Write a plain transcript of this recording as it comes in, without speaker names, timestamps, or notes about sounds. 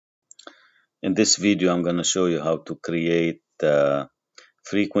In this video, I'm going to show you how to create a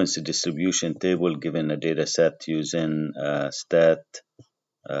frequency distribution table given a data set using Statcrunch.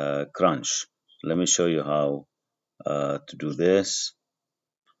 Let me show you how to do this.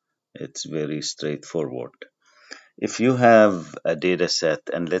 It's very straightforward. If you have a data set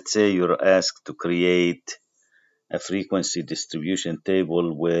and let's say you're asked to create a frequency distribution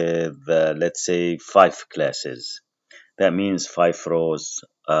table with, let's say, 5 classes, that means 5 rows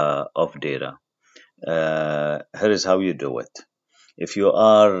of data. Here is how you do it. If you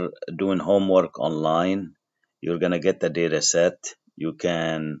are doing homework online, you're going to get the data set. You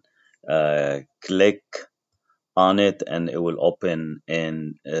can click on it and it will open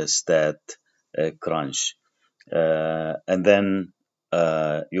in Statcrunch. And then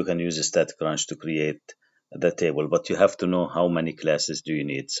you can use Statcrunch to create the table, but you have to know how many classes do you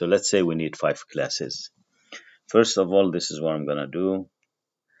need. So let's say we need 5 classes. First of all, this is what I'm going to do.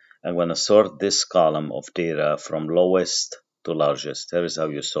 I'm going to sort this column of data from lowest to largest. Here is how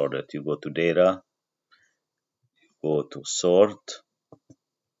you sort it. You go to data, go to sort,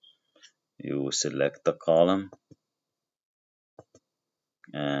 you select the column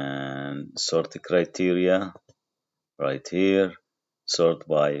and sort the criteria right here. Sort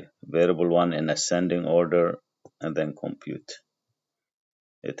by variable 1 in ascending order and then compute.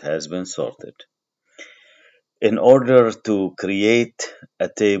 It has been sorted. In order to create a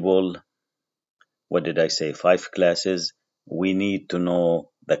table, what did I say? 5 classes. We need to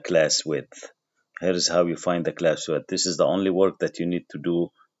know the class width. Here's how you find the class width. This is the only work that you need to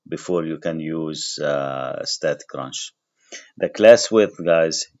do before you can use Statcrunch. The class width,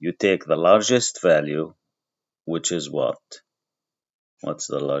 guys, you take the largest value, which is what? What's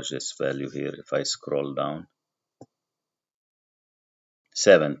the largest value here? If I scroll down,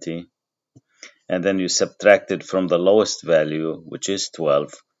 70. And then you subtract it from the lowest value, which is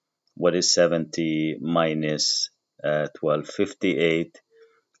 12. What is 70 minus 12? 58.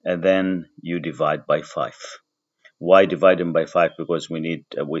 And then you divide by 5. Why dividing by 5? Because we need,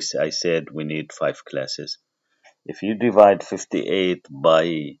 I said we need 5 classes. If you divide 58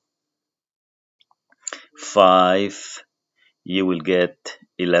 by 5, you will get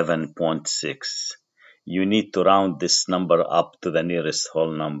 11.6. You need to round this number up to the nearest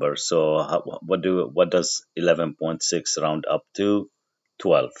whole number. So what does 11.6 round up to?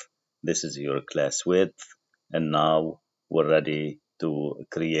 12. This is your class width. And now we're ready to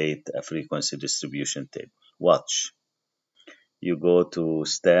create a frequency distribution table. Watch. You go to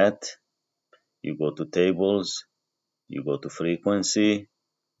stat, you go to tables, you go to frequency,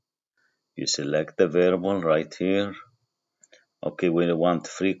 you select the variable right here. Okay, we want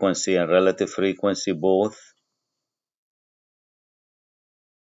frequency and relative frequency both.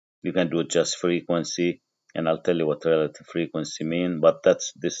 You can do just frequency, and I'll tell you what relative frequency mean, but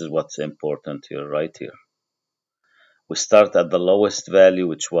this is what's important here, right here. We start at the lowest value,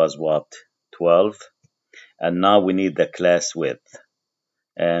 which was what? 12. And now we need the class width,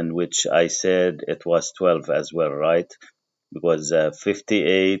 and which I said it was 12 as well, right? Because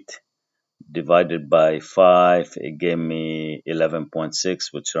 58 divided by 5, it gave me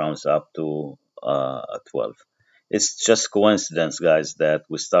 11.6, which rounds up to 12. It's just coincidence, guys, that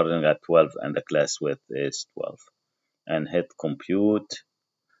we're starting at 12 and the class width is 12. And hit compute,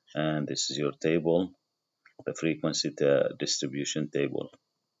 and this is your table, the frequency distribution table.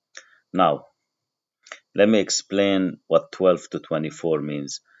 Now, let me explain what 12 to 24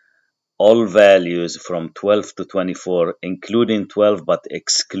 means. All values from 12 to 24, including 12 but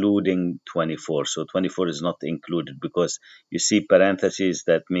excluding 24. So 24 is not included because you see parentheses,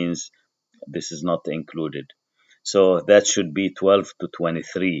 that means this is not included. So that should be 12 to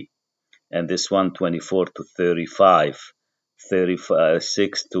 23. And this one, 24 to 35,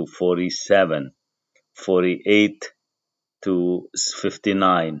 36 to 47, 48 to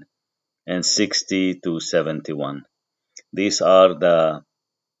 59, and 60 to 71. These are the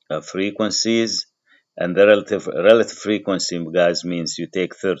frequencies, and the relative frequency, guys, means you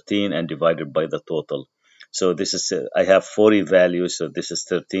take 13 and divide it by the total. So this is I have 40 values, so this is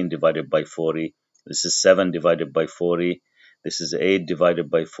 13 divided by 40. This is 7 divided by 40. This is 8 divided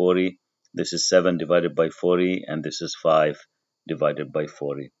by 40. This is 7 divided by 40, and this is 5 divided by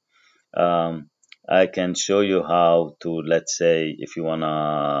 40. I can show you how to, let's say, if you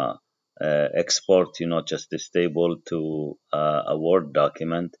wanna export, just this table to a Word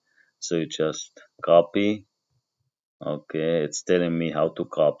document. So you just copy. Okay, it's telling me how to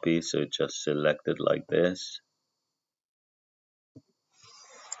copy, so you just select it like this.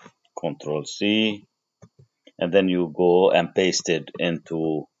 Control C, and then you go and paste it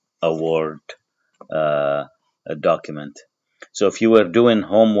into a Word a document. So if you were doing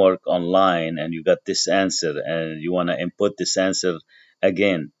homework online and you got this answer and you want to input this answer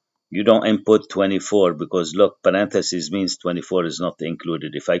again, you don't input 24 because look, parentheses means 24 is not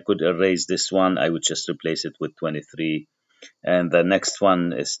included. If I could erase this one, I would just replace it with 23. And the next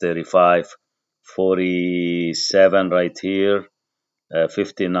one is 35, 47 right here,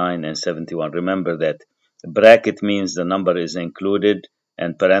 59 and 71. Remember that bracket means the number is included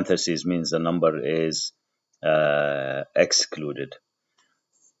and parentheses means the number is excluded.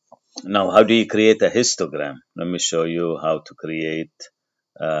 Now, how do you create a histogram? Let me show you how to create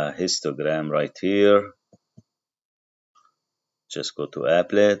a histogram right here. Just go to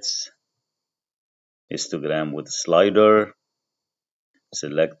applets, histogram with slider,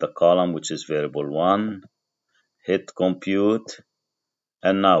 select the column which is variable 1, hit compute,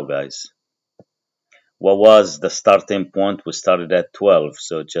 and now guys, what was the starting point? We started at 12,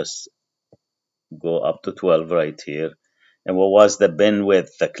 so just go up to 12 right here. And what was the bin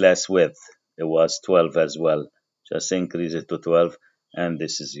width, the class width? It was 12 as well. Just increase it to 12, and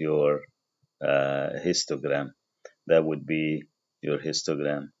this is your histogram. That would be your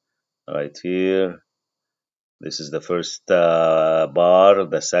histogram right here. This is the first bar,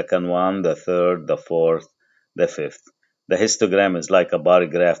 the second one, the third, the fourth, the fifth. The histogram is like a bar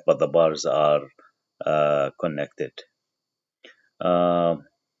graph, but the bars are connected.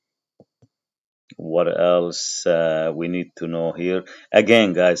 What else we need to know here?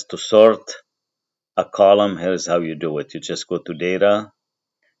 Again, guys, to sort a column, here's how you do it. You just go to data,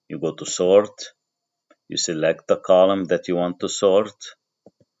 you go to sort, you select the column that you want to sort,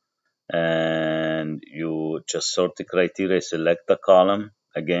 and you just sort the criteria, select the column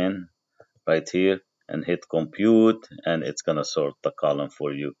again right here and hit compute, and it's gonna sort the column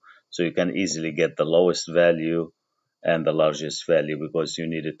for you. So you can easily get the lowest value and the largest value because you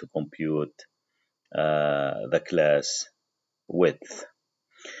needed to compute the class width.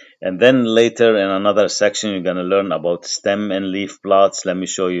 And then later in another section, you're going to learn about stem and leaf plots. Let me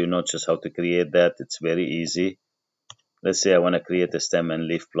show you not just how to create that. It's very easy. Let's say I want to create a stem and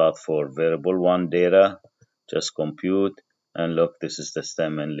leaf plot for variable 1 data. Just compute, and look, this is the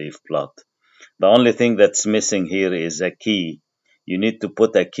stem and leaf plot. The only thing that's missing here is a key. You need to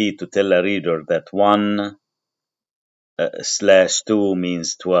put a key to tell a reader that 1 slash 2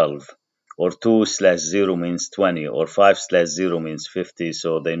 means 12, or 2 slash 0 means 20, or 5 slash 0 means 50,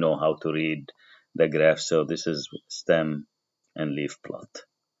 so they know how to read the graph. So this is stem and leaf plot.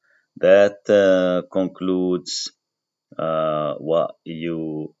 That concludes what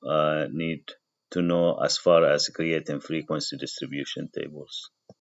you need to know as far as creating frequency distribution tables.